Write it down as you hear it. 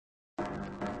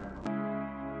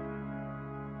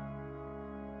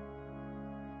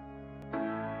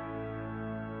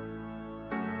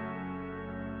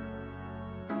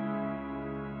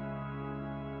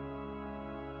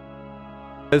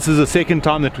This is the second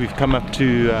time that we've come up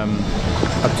to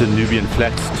Nubian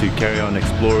Flats to carry on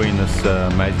exploring this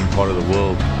amazing part of the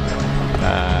world.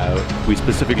 We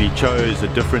specifically chose a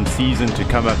different season to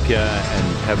come up here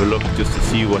and have a look just to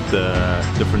see what the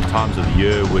different times of the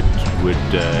year would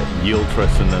yield for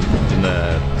us in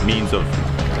the means of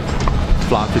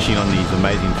fly fishing on these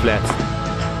amazing flats.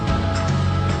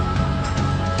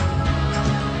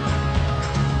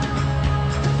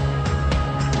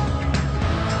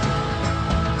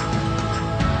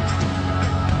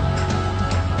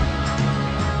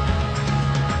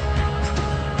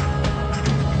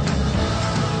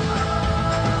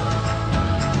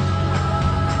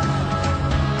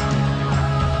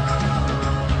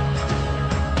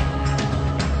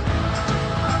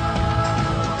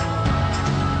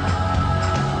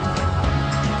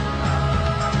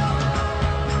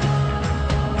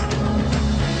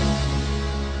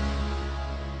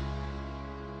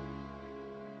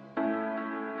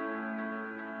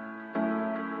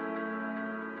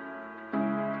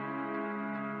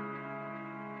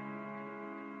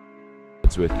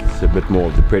 With a bit more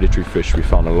of the predatory fish, we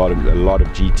found a lot of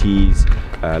GTs,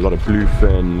 a lot of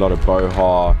bluefin, a lot of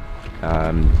boha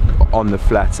on the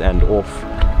flats and off.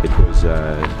 It was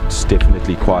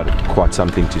definitely quite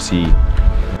something to see.